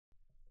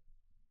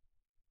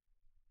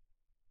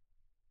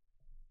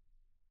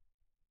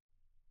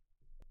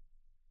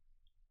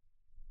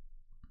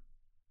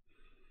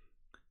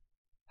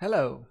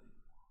Hello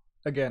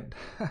again.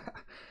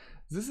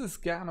 This is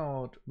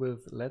Gernot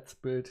with Let's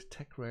Build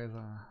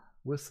TechRaiser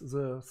with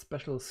the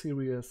special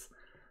series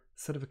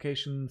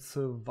Certification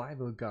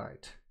Survival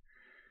Guide.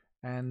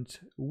 And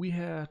we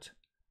had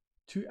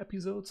 2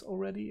 episodes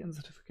already in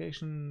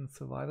Certification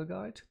Survival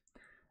Guide.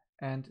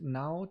 And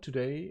now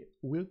today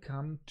we'll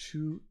come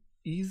to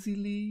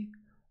easily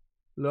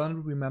learn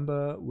and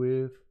remember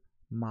with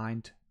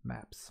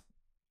MindMaps.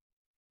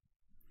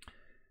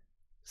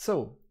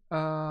 So,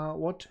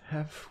 what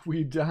have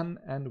we done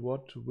and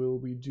what will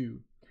we do?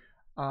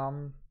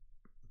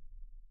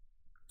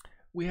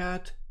 We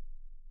had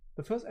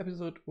the first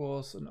episode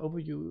was an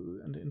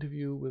overview and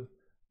interview with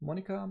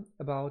Monica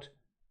about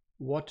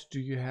what do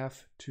you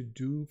have to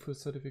do for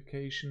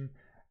certification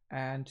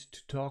and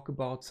to talk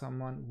about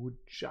someone who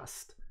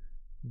just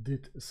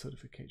did a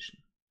certification.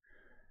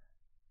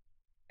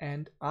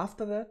 And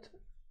after that,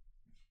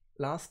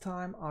 last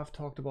time I've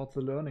talked about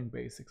the learning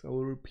basics. I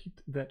will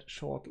repeat that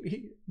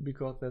shortly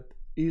because that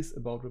is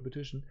about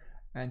repetition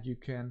and you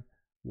can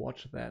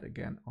watch that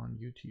again on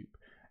YouTube.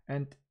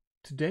 And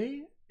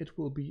today it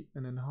will be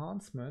an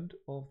enhancement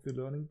of the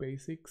learning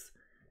basics.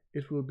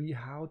 It will be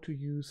how to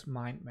use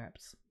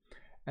MindMaps.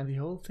 And the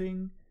whole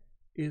thing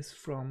is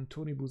from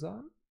Tony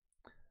Buzan,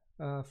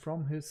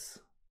 from his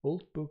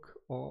old book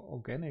or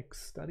Organic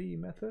Study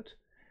Method.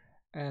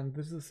 And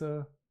this is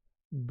a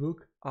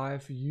book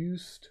I've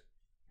used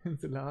in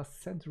the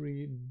last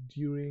century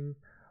during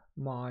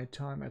my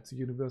time at the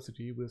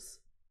university with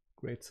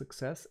great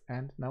success,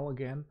 and now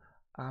again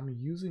I'm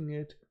using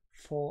it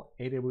for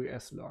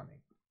AWS learning.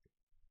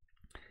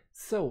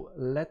 So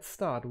let's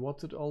start.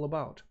 What's it all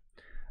about?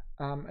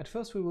 At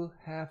first we will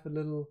have a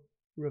little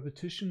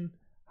repetition.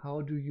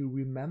 How do you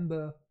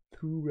remember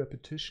through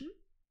repetition?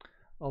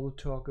 I will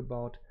talk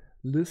about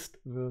list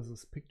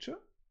versus picture.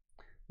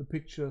 The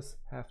pictures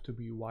have to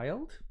be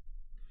wild.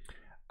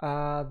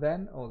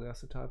 Then,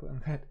 there's a typo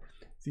in that,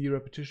 the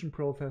repetition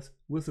process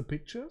with the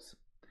pictures,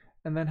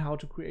 and then how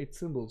to create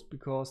symbols,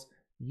 because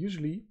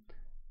usually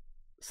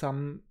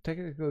some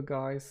technical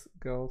guys,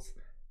 girls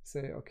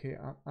say, okay,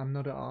 I'm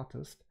not an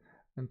artist,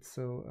 and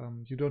so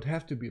you don't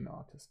have to be an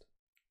artist,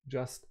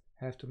 just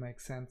have to make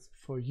sense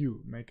for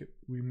you, make it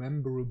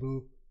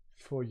rememberable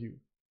for you.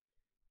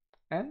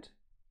 And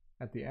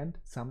at the end,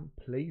 some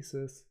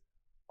places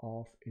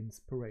of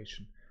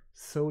inspiration.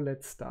 So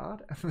let's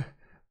start.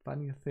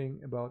 Funny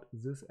thing about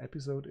this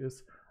episode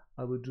is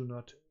I will do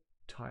not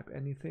type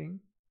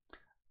anything.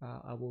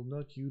 I will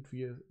not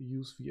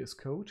use VS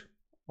Code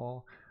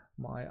or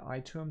my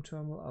iTerm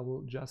terminal. I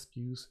will just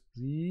use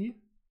the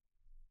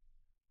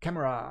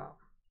camera.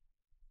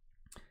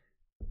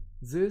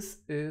 This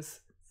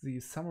is the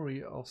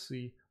summary of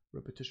the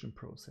repetition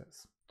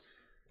process.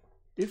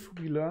 If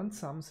we learn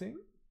something,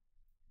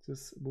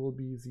 this will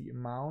be the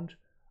amount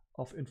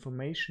of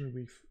information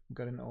we've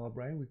got in our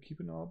brain, we keep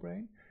in our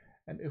brain.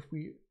 And if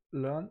we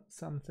learn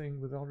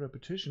something without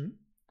repetition,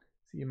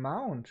 the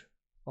amount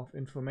of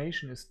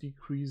information is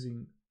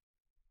decreasing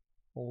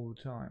all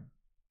the time.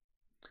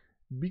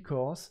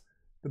 Because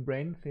the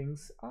brain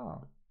thinks,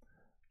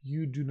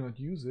 you do not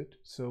use it,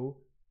 so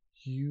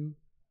you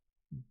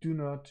do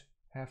not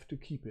have to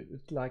keep it.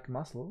 It's like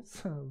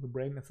muscles. The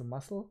brain is a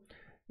muscle.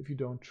 If you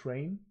don't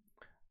train,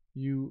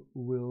 you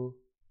will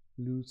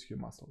lose your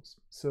muscles.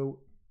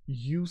 So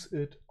use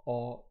it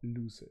or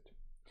lose it.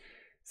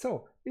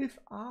 So if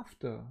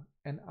after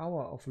an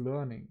hour of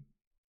learning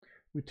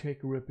we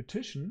take a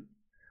repetition,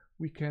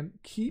 we can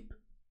keep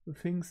the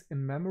things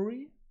in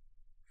memory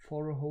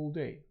for a whole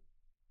day.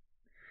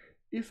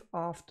 If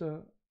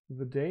after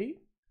the day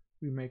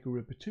we make a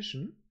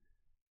repetition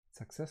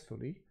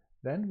successfully,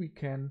 then we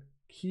can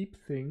keep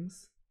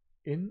things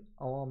in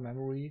our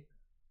memory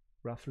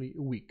roughly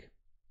a week.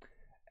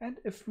 And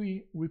if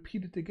we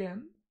repeat it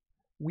again,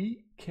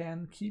 we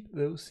can keep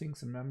those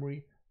things in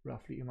memory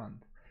roughly a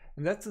month.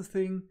 And that's the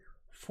thing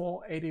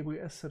for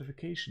AWS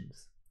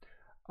certifications.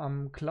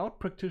 Cloud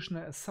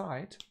practitioner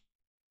aside,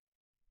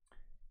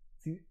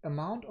 the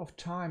amount of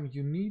time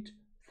you need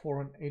for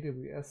an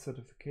AWS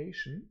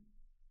certification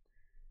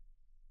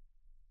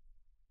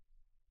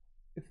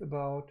is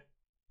about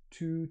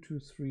 2 to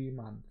 3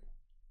 months.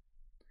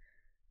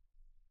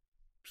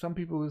 Some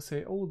people will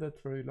say, oh,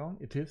 that's very long.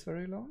 It is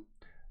very long,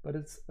 but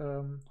it's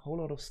a whole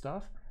lot of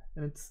stuff,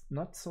 and it's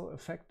not so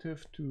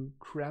effective to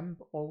cram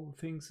all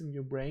things in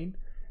your brain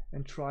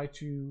and try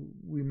to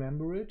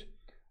remember it.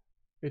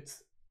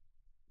 It's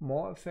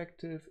more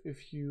effective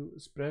if you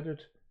spread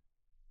it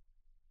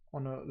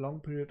on a long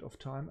period of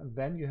time, and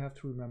then you have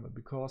to remember,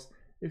 because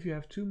if you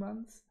have 2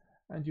 months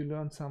and you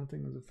learn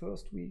something in the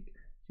first week,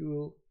 you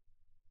will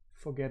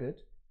forget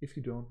it if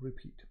you don't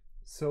repeat.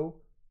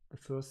 So the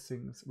first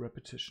thing is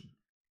repetition.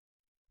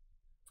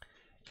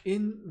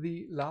 In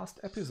the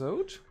last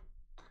episode,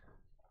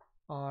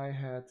 I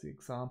had the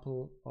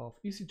example of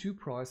EC2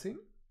 pricing,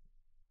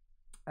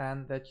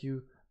 and that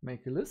you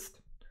make a list.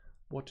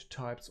 What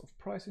types of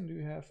pricing do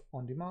you have?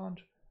 On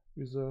demand,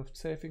 reserved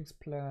savings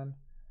plan,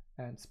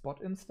 and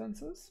spot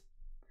instances.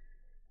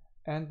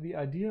 And the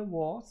idea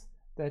was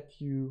that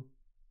you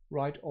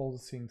write all the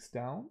things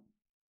down.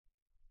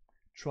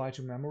 Try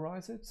to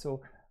memorize it.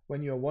 So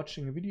when you're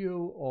watching a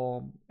video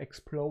or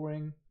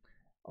exploring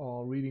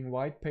or reading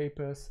white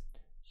papers,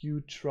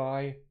 you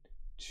try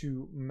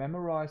to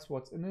memorize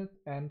what's in it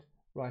and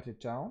write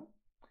it down.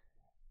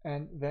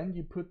 And then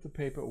you put the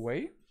paper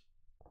away.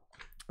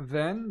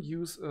 Then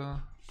use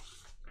a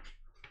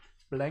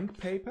blank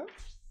paper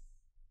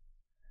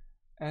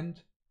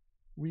and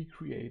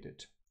recreate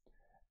it.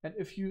 And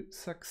if you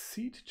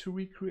succeed to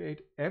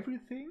recreate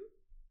everything,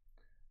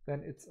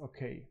 then it's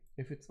okay.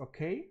 If it's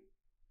okay,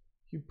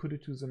 you put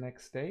it to the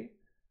next day,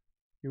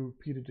 you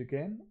repeat it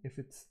again. If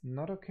it's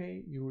not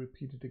okay, you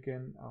repeat it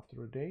again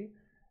after a day.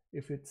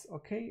 If it's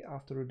okay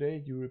after a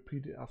day, you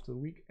repeat it after a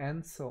week,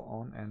 and so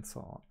on and so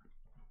on.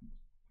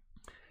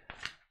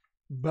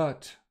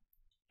 But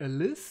a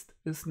list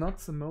is not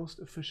the most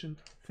efficient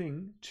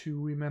thing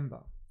to remember.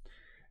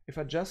 If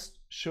I just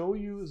show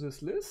you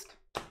this list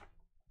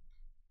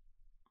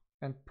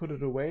and put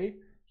it away,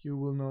 you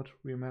will not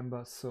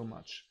remember so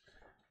much.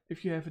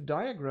 If you have a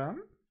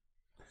diagram,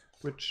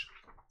 which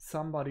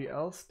somebody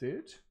else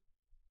did,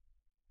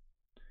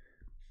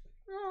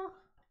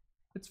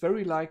 it's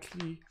very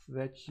likely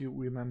that you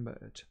remember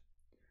it.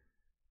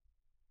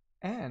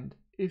 And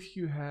if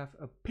you have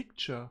a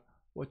picture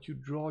what you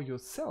draw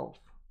yourself,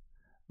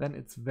 then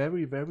it's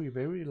very, very,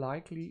 very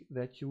likely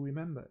that you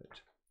remember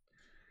it.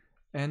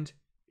 And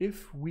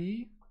if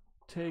we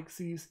take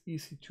these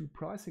EC2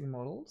 pricing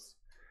models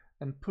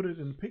and put it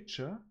in a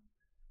picture,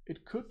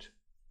 it could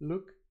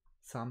look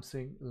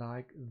something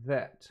like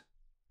that.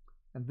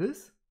 And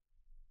this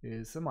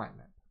is a mind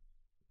map.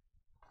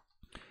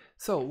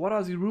 So what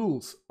are the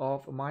rules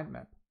of a mind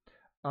map?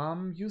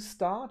 You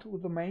start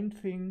with the main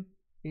thing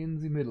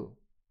in the middle.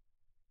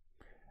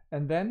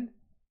 And then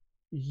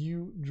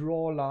you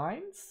draw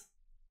lines.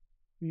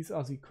 These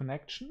are the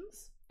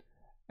connections.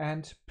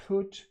 And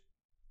put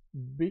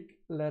big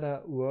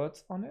letter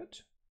words on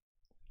it.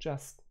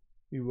 Just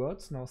the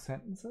words, no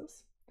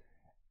sentences.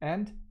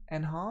 And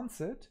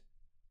enhance it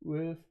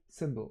with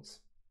symbols.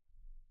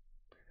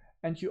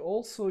 And you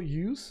also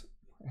use,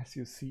 as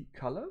you see,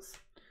 colors.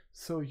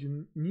 So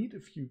you need a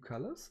few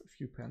colors, a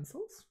few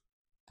pencils.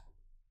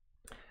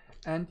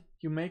 And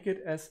you make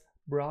it as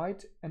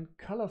bright and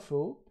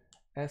colorful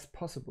as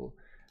possible.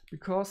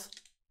 Because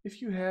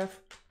if you have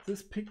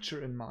this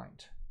picture in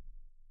mind,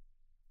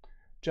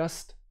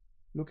 just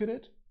look at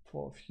it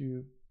for a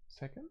few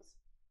seconds.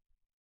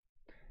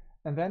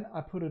 And then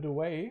I put it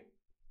away.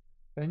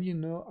 Then you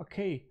know,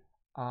 okay,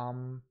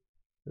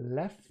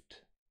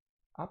 left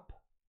up,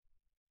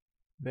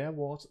 there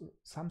was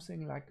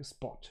something like a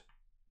spot.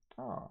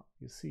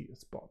 You see a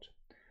spot.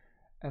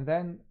 And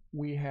then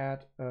we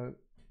had a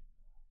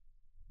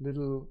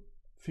little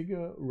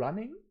figure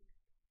running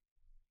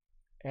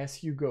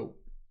as you go.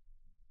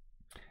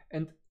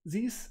 And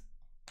these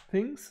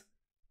things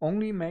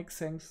only make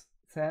sense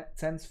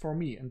for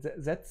me. And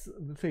that's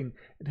the thing.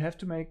 It have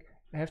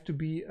to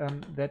be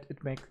that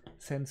it makes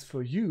sense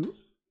for you.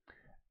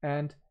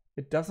 And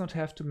it does not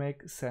have to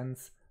make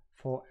sense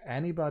for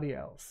anybody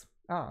else.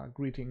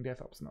 Greeting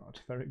DevOps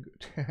Node. Very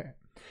good.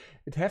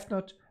 It have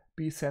not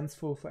be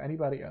senseful for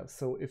anybody else.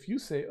 So if you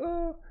say,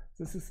 oh,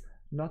 this is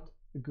not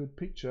a good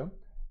picture,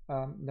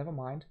 never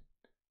mind,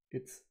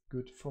 it's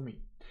good for me.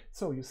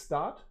 So you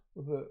start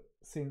with the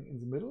thing in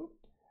the middle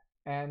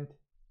and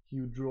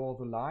you draw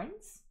the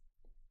lines,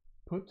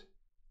 put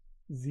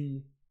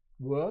the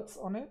words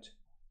on it,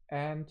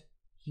 and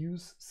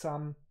use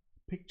some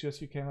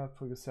pictures you came up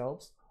for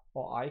yourselves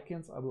or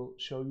icons. I will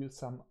show you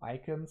some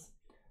icons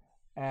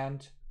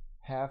and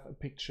have a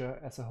picture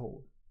as a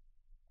whole.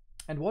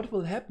 And what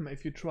will happen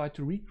if you try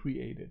to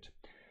recreate it?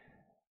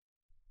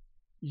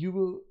 You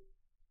will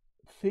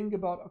think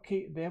about,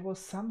 okay, there was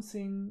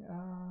something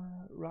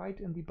right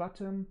in the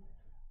bottom.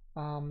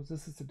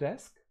 This is the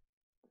desk,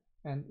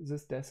 and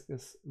this desk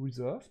is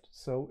reserved,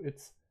 so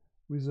it's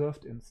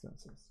reserved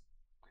instances.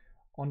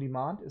 On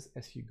demand is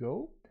as you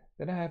go.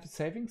 Then I have a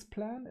savings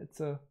plan. It's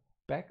a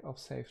bag of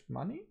saved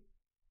money.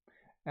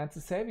 And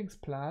the savings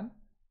plan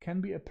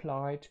can be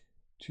applied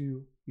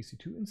to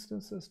EC2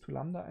 instances, to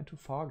Lambda, and to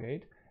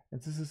Fargate.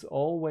 And this is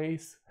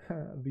always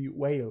the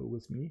whale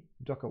with me,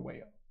 Docker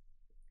whale.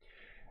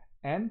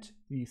 And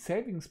the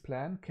savings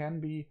plan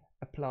can be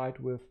applied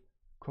with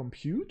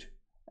compute,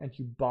 and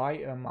you buy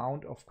an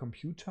amount of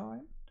compute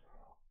time,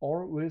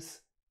 or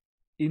with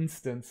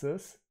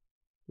instances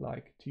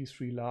like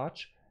T3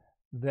 large.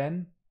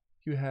 Then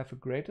you have a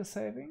greater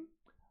saving,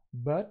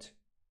 but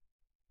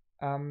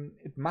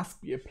it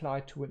must be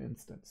applied to an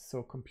instance.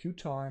 So compute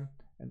time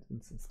and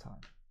instance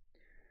time.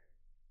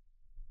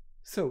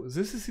 So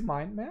this is the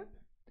mind map.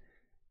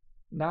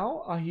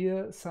 Now I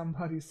hear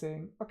somebody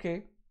saying,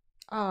 okay,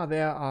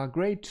 there are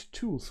great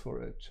tools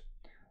for it.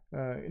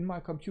 In my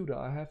computer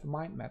I have a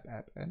MindMap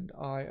app and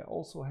I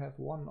also have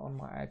one on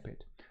my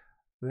iPad.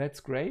 That's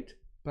great,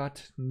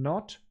 but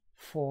not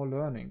for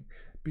learning.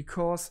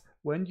 Because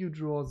when you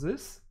draw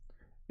this,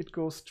 it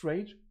goes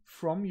straight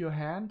from your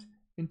hand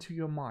into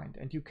your mind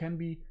and you can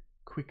be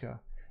quicker.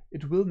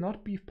 It will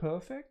not be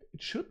perfect.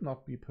 It should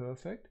not be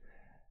perfect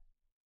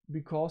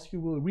because you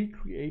will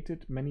recreate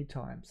it many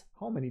times.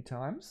 How many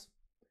times?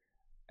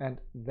 And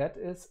that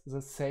is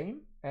the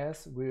same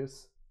as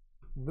with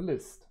the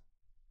list.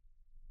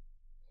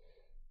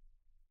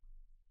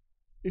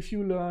 If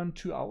you learn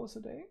 2 hours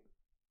a day,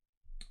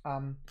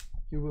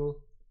 you will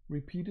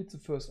repeat it the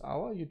first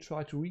hour. You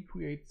try to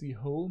recreate the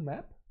whole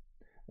map.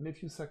 And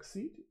if you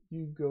succeed,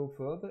 you go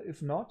further.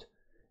 If not,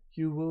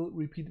 you will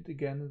repeat it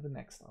again in the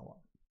next hour.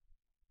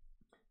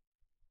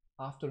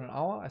 After an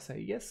hour, I say,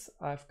 yes,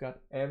 I've got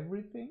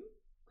everything.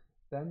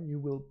 Then you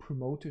will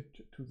promote it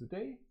to the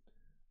day.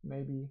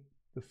 Maybe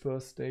the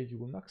first day you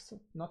will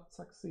not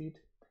succeed,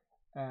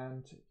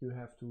 and you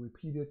have to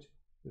repeat it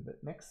the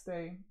next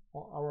day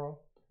or hour.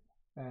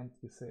 And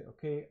you say,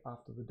 okay,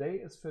 after the day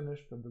is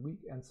finished, then the week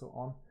and so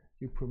on,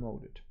 you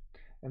promote it.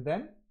 And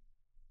then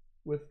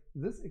with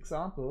this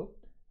example,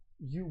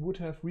 you would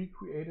have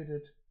recreated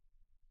it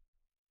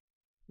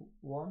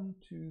 1,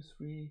 2,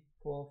 3,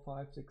 4,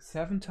 5, 6,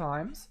 7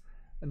 times,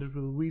 and it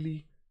will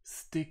really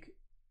stick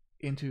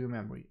into your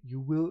memory. You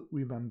will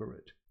remember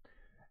it.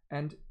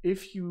 And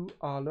if you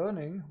are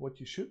learning what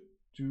you should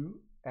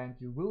do and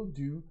you will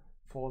do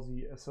for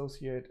the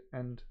associate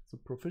and the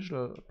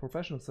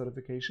professional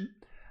certification,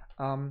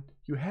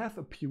 you have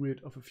a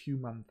period of a few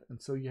months,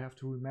 and so you have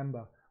to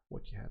remember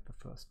what you had the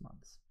first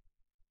months.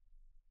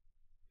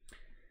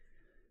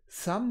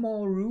 Some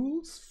more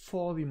rules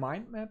for the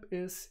mind map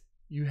is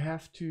you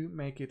have to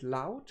make it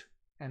loud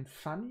and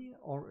funny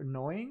or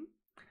annoying.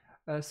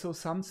 So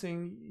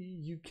something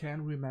you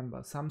can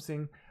remember,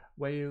 something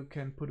where you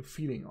can put a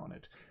feeling on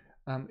it.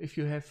 If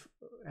you have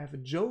a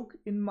joke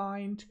in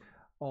mind,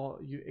 or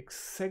you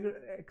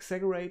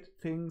exaggerate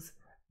things,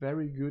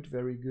 very good,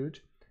 very good.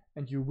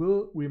 And you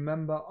will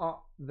remember,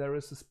 oh, there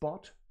is a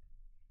spot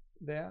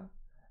there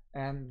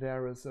and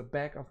there is a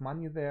bag of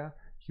money there.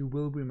 You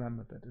will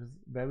remember that. It's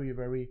very,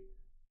 very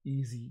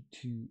easy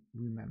to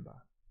remember.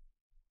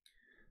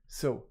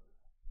 So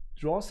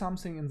draw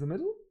something in the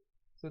middle.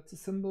 That's a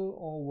symbol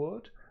or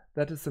word.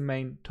 That is the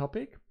main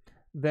topic.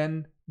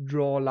 Then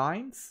draw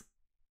lines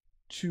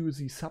to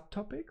the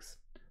subtopics,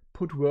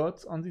 put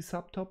words on the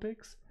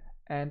subtopics,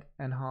 and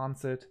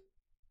enhance it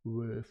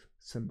with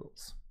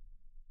symbols.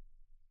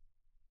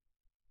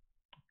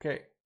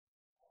 Okay.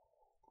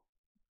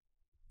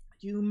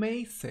 You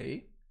may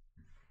say,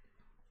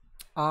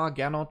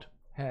 Gernot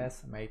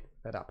has made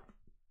that up.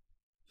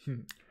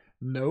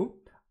 No,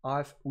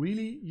 I've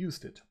really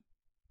used it,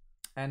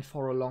 and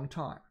for a long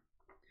time.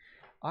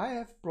 I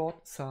have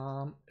brought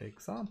some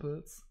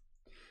examples.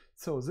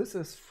 So this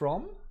is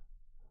from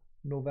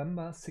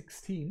November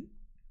 16,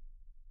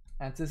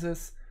 and this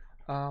is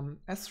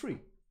S3.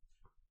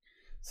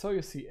 So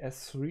you see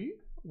S3,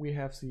 we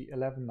have the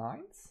 11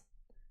 nines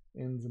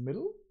in the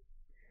middle.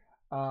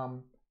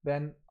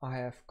 Then I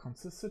have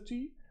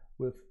consistency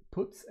with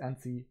puts and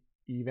the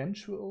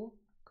eventual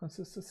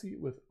consistency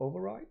with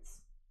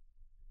overrides.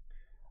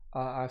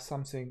 I have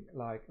something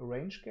like a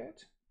range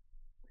get,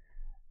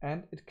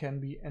 and it can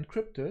be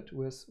encrypted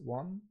with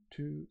 1,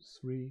 2,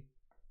 3,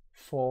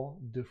 4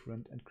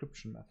 different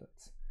encryption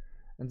methods.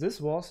 And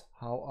this was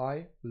how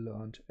I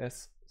learned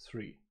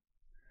S3.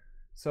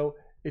 So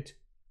it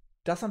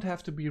doesn't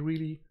have to be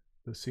really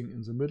the thing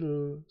in the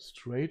middle,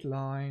 straight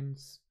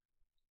lines,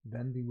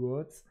 then the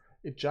words.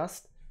 It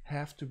just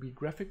have to be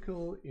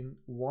graphical in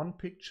one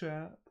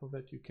picture so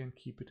that you can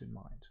keep it in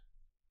mind.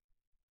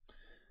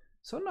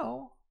 So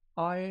now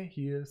I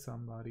hear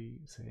somebody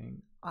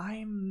saying,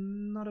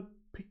 I'm not a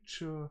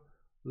picture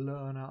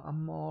learner,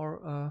 I'm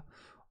more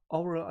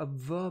oral, a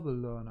verbal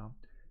learner.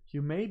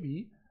 You may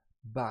be,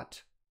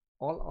 but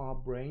all our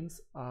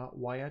brains are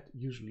wired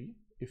usually,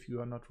 if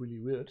you are not really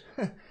weird,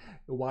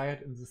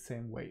 wired in the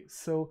same way.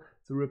 So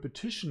the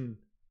repetition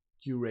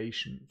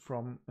duration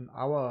from an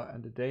hour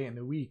and a day and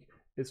a week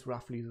is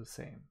roughly the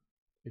same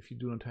if you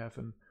do not have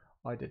an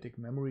eidetic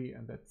memory,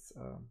 and that's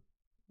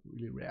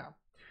really rare.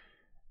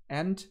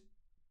 And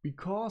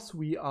because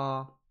we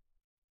are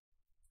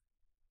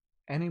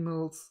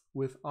animals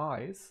with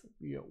eyes,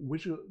 we are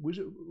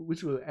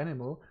visual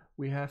animal,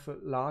 we have a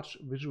large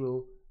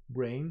visual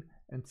brain,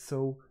 and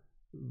so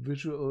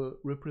visual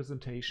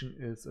representation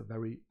is a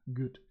very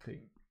good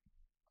thing.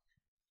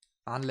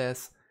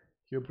 Unless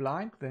you're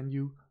blind, then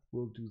you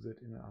will do that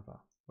in another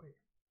way.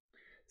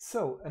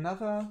 So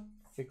another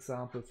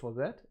example for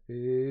that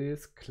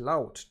is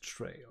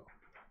CloudTrail.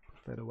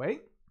 Put that away.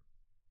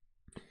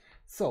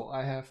 So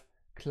I have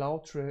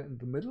CloudTrail in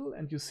the middle,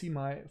 and you see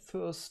my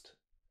first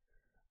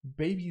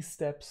baby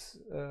steps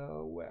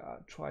where I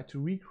try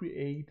to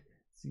recreate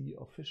the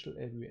official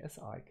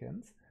AWS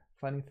icons.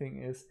 Funny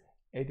thing is,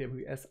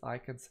 AWS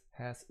icons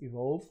has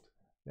evolved.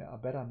 They are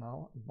better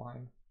now,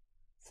 mine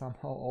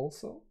somehow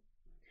also.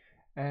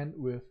 And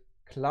with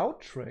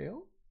CloudTrail,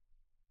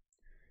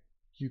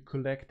 you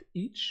collect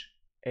each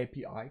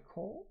API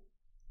call.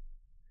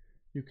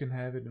 You can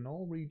have it in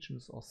all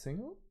regions or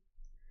single,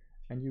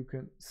 and you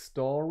can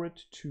store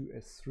it to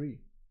S3.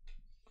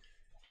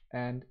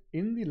 And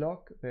in the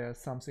log, there's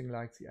something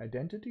like the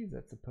identity,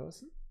 that's a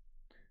person.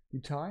 The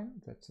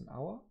time, that's an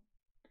hour.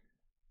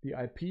 The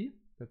IP,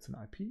 that's an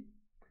IP,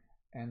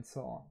 and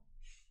so on.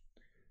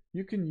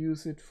 You can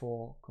use it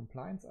for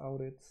compliance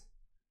audits,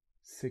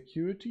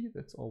 security,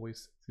 that's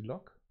always the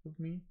log with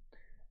me,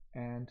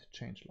 and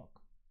change log.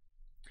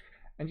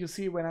 And you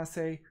see, when I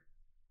say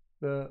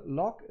the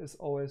log is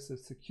always the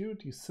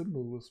security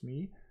symbol with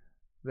me,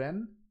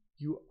 then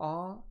you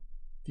are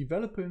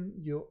developing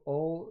your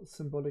own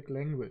symbolic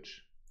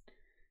language,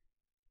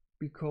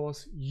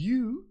 because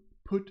you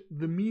put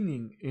the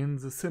meaning in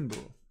the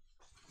symbol.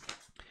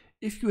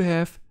 If you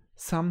have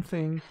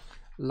something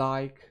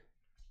like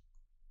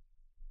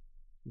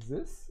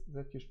this,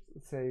 that you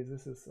say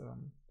this is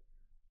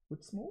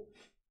Utsmo,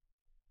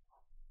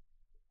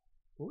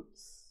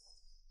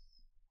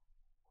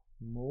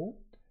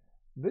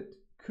 that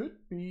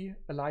could be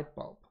a light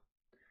bulb,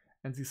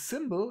 and the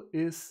symbol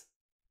is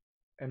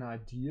an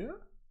idea,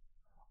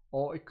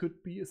 or it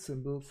could be a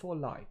symbol for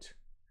light,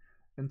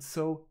 and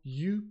so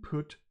you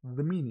put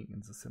the meaning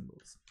in the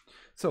symbols.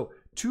 So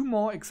 2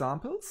 more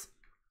examples,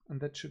 and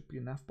that should be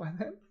enough by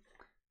then.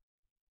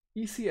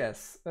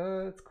 ECS,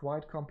 it's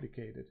quite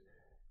complicated.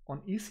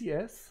 On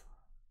ECS,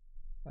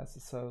 as a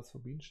service for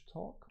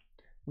Beanstalk,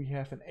 we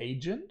have an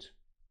agent,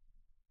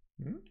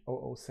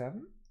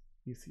 007,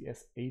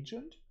 ECS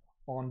agent.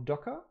 On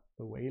Docker,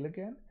 the whale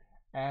again,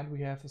 and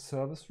we have a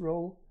service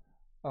role,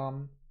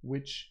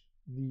 which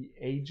the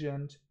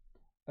agent,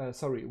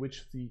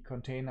 which the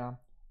container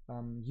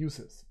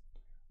uses.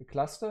 The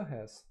cluster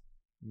has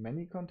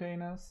many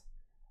containers,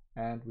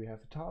 and we have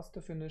a task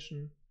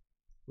definition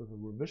with a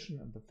revision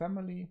in the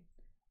family,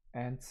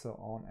 and so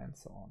on and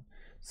so on.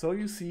 So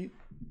you see,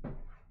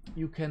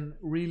 you can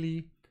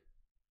really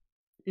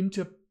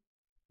interpret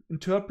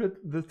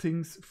the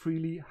things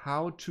freely,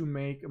 how to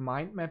make a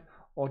mind map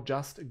or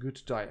just a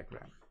good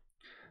diagram.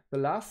 The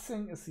last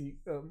thing is the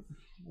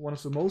one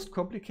of the most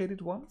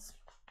complicated ones.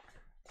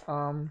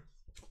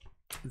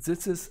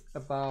 This is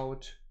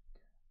about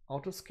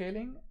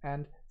autoscaling,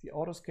 and the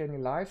autoscaling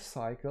life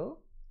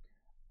cycle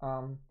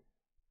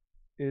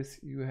is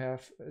you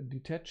have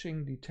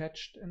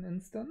detached an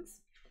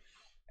instance,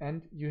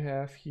 and you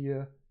have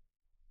here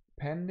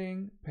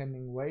pending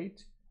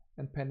wait,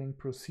 and pending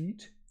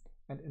proceed,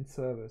 and in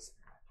service,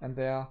 and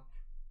there are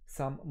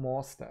some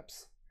more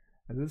steps.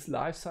 And this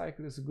life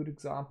cycle is a good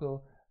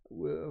example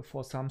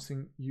for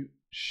something you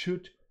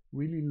should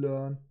really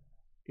learn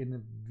in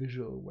a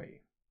visual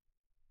way.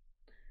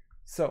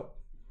 So,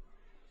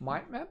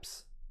 mind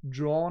maps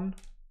drawn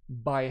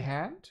by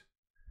hand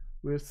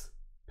with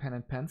pen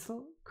and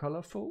pencil,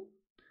 colorful.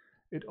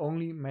 It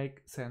only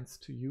makes sense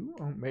to you,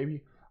 or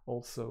maybe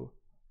also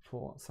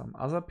for some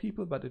other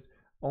people, but it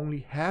only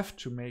have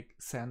to make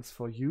sense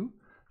for you,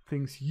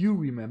 things you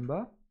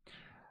remember.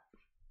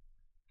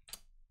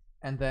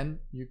 And then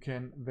you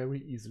can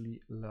very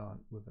easily learn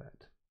with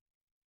that.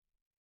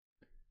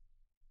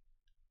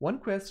 One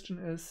question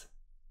is,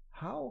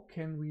 how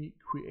can we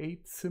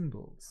create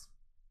symbols?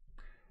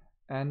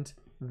 And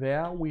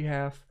there we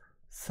have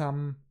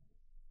some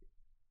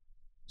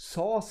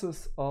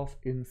sources of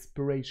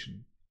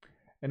inspiration.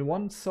 And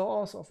one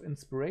source of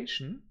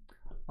inspiration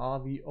are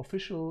the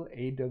official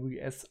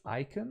AWS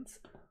icons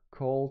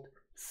called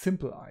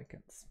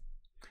simpleicons.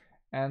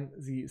 And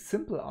the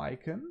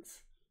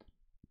simpleicons,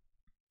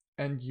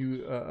 and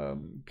you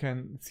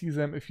can see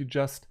them if you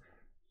just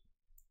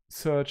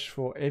search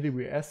for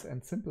AWS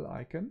and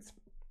simpleicons,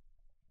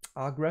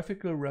 are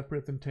graphical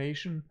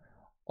representation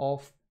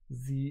of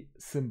the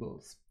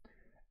symbols.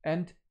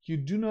 And you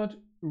do not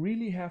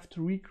really have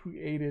to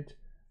recreate it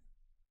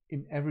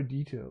in every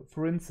detail.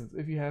 For instance,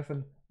 if you have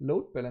a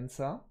load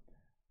balancer,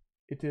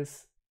 it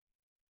is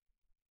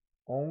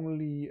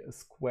only a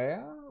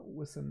square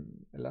with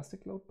an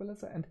elastic load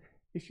balancer, and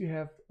if you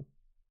have a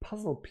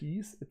puzzle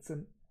piece, it's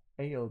an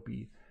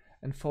ALB.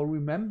 And for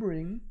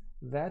remembering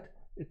that,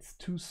 it's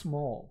too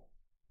small.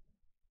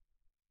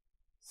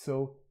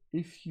 So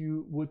if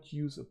you would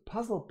use a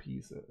puzzle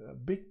piece, a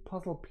big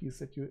puzzle piece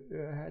that you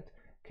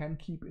can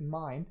keep in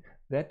mind,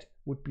 that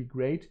would be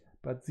great,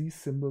 but these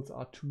symbols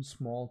are too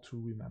small to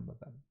remember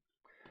them.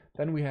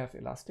 Then we have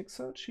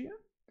Elasticsearch here,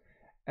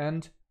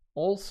 and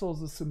also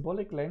the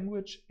symbolic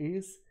language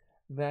is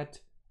that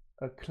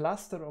a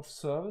cluster of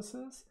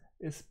services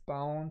is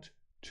bound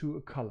to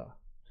a color.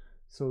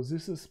 So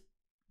this is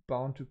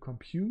bound to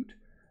compute,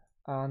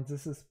 and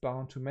this is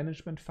bound to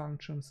management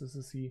functions. This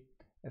is the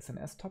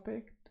SNS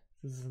topic.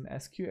 This is an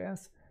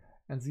SQS,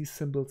 and these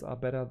symbols are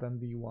better than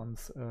the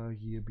ones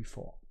here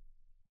before.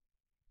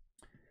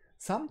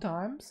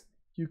 Sometimes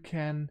you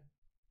can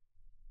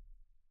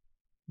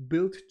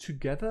build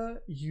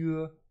together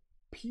your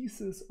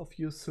pieces of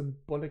your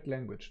symbolic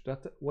language.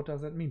 What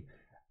does that mean?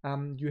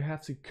 You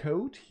have the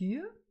code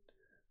here,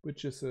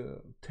 which is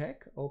a tag,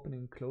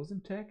 opening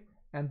closing tag,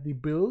 and the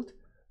build,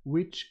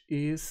 which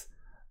is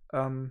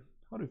how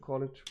do you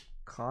call it?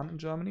 Kran in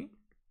Germany.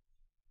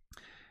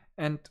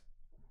 And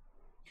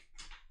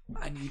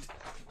I need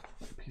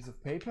a piece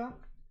of paper.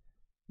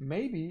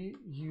 Maybe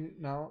you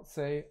now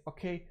say,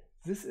 okay,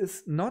 this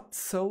is not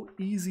so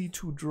easy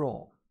to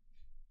draw.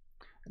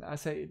 And I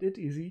say it is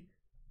easy,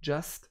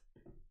 just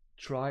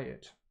try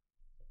it.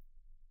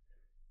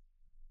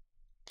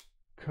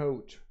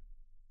 Code.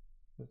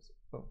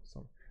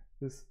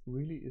 This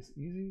really is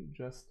easy,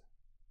 just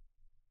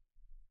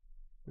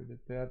put it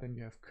there, then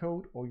you have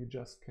code, or you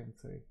just can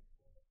say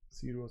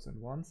zeros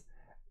and ones.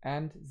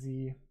 And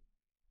the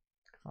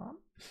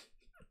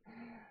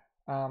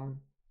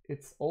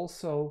it's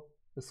also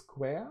a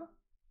square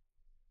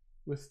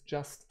with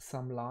just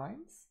some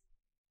lines,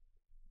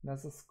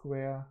 another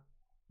square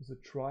with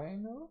a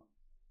triangle,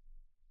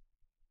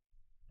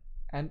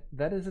 and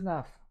that is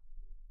enough.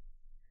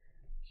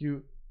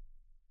 You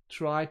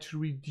try to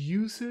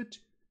reduce it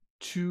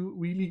to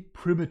really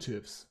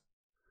primitives,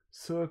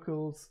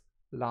 circles,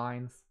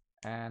 lines,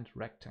 and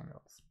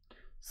rectangles.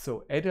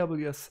 So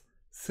AWS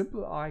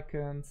Simple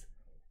Icons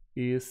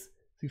is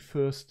the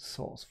first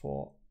source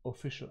for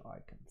official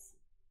icons.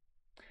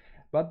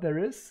 But there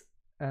is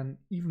an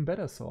even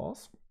better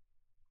source,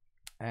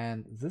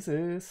 and this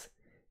is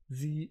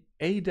the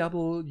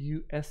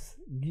AWS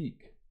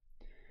Geek.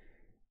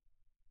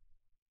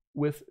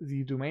 With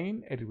the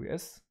domain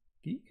AWS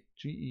Geek,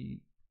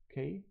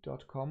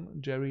 GEEK.com,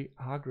 Jerry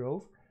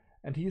Hargrove,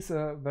 and he's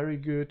a very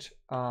good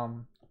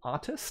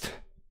artist,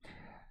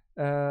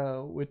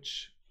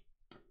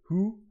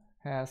 who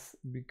has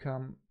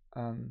become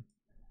an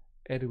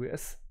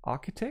AWS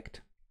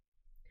architect,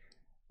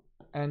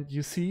 and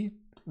you see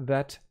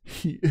that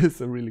he is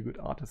a really good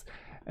artist.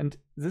 And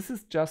this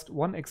is just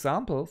one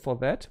example for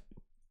that.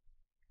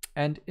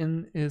 And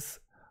in his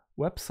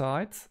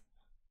websites,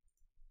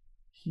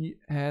 he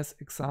has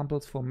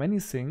examples for many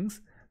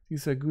things.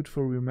 These are good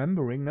for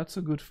remembering, not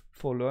so good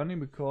for learning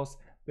because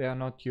they are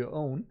not your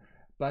own,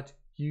 but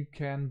you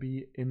can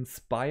be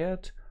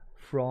inspired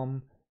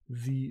from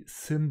the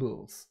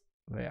symbols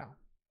there.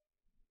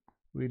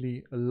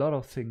 Really a lot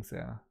of things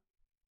there.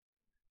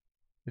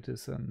 It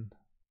is an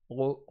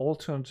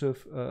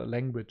alternative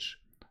language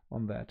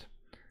on that.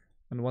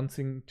 And one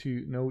thing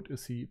to note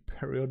is the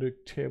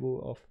periodic table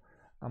of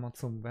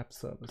Amazon Web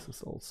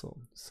Services also.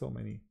 So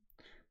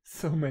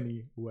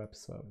many web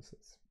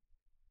services.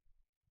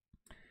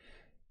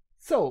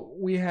 So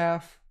we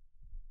have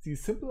the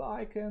simple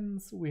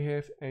icons, we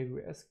have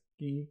AWS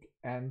Geek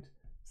and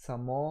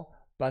some more,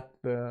 but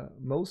the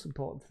most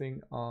important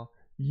thing are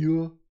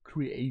your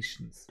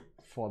creations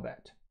for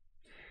that.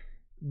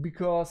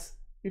 Because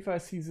if I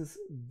see this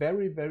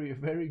very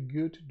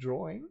good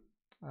drawing,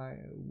 I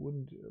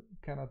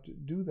cannot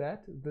do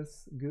that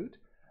this good,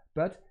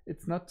 but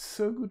it's not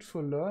so good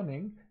for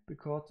learning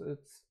because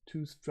it's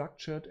too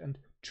structured and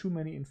too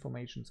many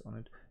informations on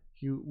it.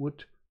 You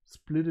would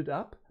split it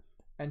up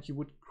and you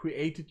would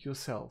create it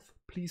yourself.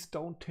 Please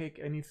don't take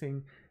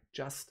anything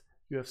just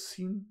you have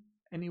seen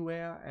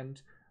anywhere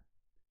and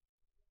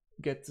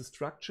get the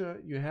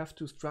structure. You have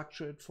to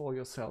structure it for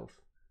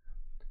yourself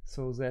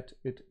so that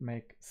it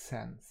makes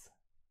sense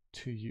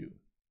to you.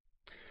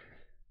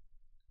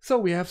 So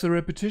we have the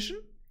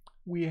repetition.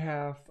 We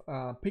have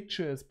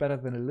picture is better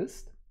than a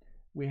list.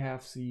 We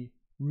have the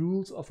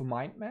rules of a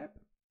mind map.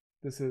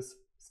 This is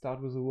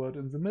start with a word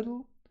in the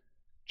middle,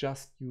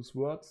 just use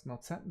words,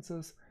 not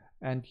sentences,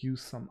 and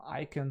use some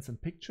icons and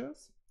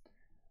pictures.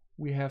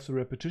 We have the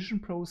repetition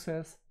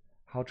process,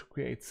 how to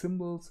create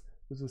symbols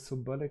with a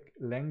symbolic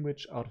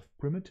language out of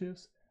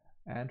primitives,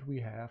 and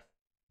we have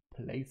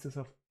places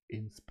of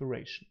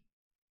inspiration.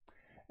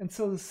 And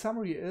so the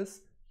summary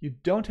is, you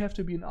don't have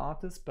to be an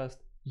artist, but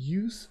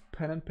use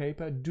pen and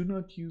paper. Do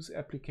not use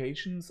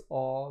applications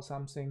or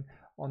something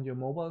on your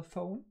mobile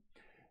phone,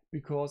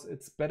 because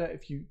it's better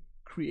if you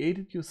create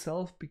it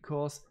yourself,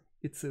 because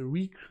it's a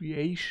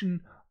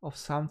recreation of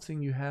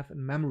something you have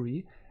in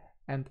memory,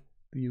 and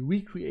the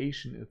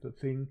recreation is the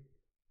thing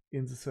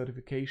in the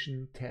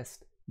certification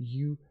test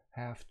you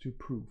have to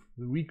prove.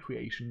 The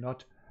recreation,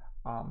 not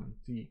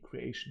the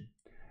creation.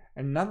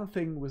 Another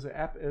thing with the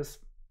app is,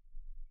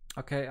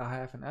 okay, I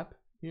have an app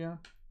here,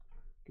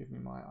 give me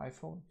my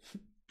iPhone,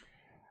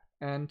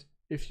 and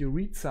if you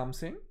read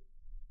something,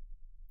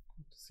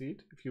 see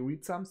it, if you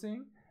read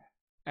something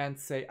and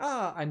say,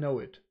 I know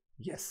it,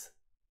 yes,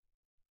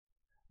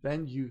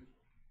 then you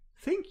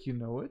think you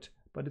know it,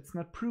 but it's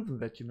not proven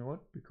that you know it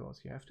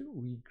because you have to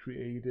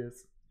recreate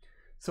this.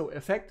 So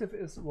effective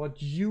is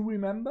what you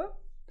remember,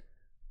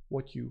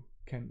 what you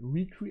can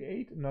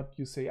recreate, not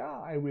you say,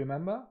 I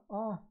remember,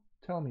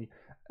 tell me,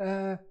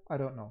 I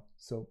don't know.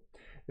 So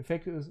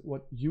effective is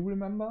what you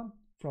remember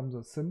from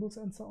the symbols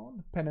and so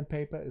on. Pen and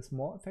paper is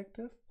more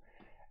effective.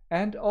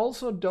 And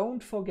also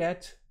don't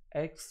forget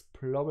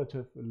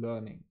explorative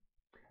learning.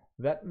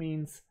 That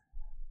means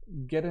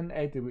get an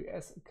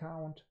AWS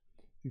account,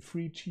 the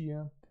free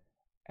tier,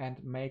 and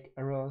make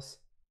errors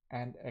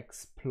and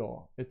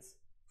explore. It's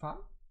fun.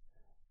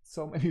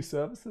 So many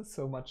services,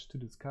 so much to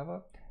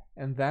discover.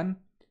 And then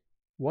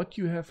what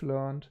you have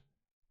learned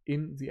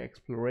in the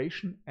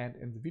exploration and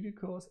in the video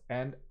course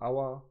and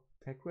our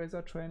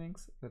TechRaiser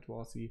trainings, that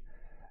was the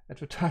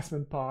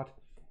advertisement part,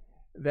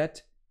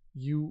 that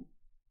you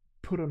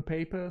put on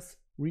papers,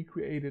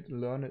 recreate it,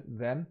 learn it,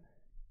 then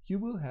you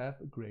will have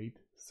a great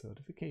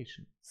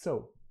certification.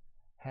 So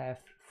have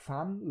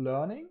fun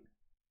learning.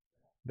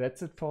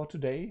 That's it for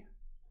today.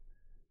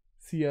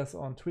 See us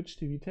on Twitch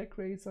TV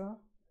TechRaiser.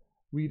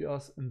 Read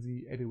us in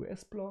the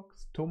AWS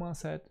blogs. Thomas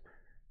said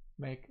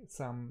make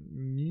some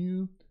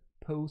new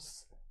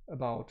posts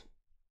about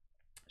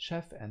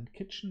chef and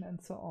kitchen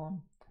and so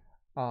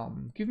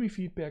on. Give me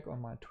feedback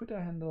on my Twitter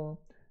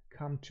handle.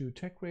 Come to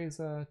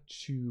TechRaiser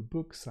to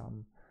book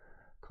some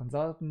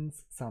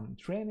consultants, some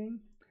training,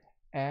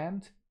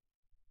 and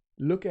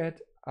look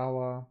at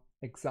our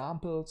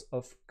examples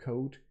of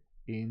code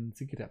in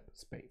the GitHub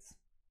space.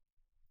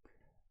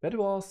 That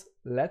was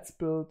Let's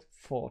Build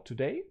for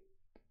today.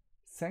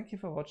 Thank you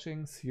for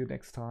watching. See you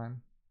next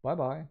time. Bye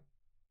bye.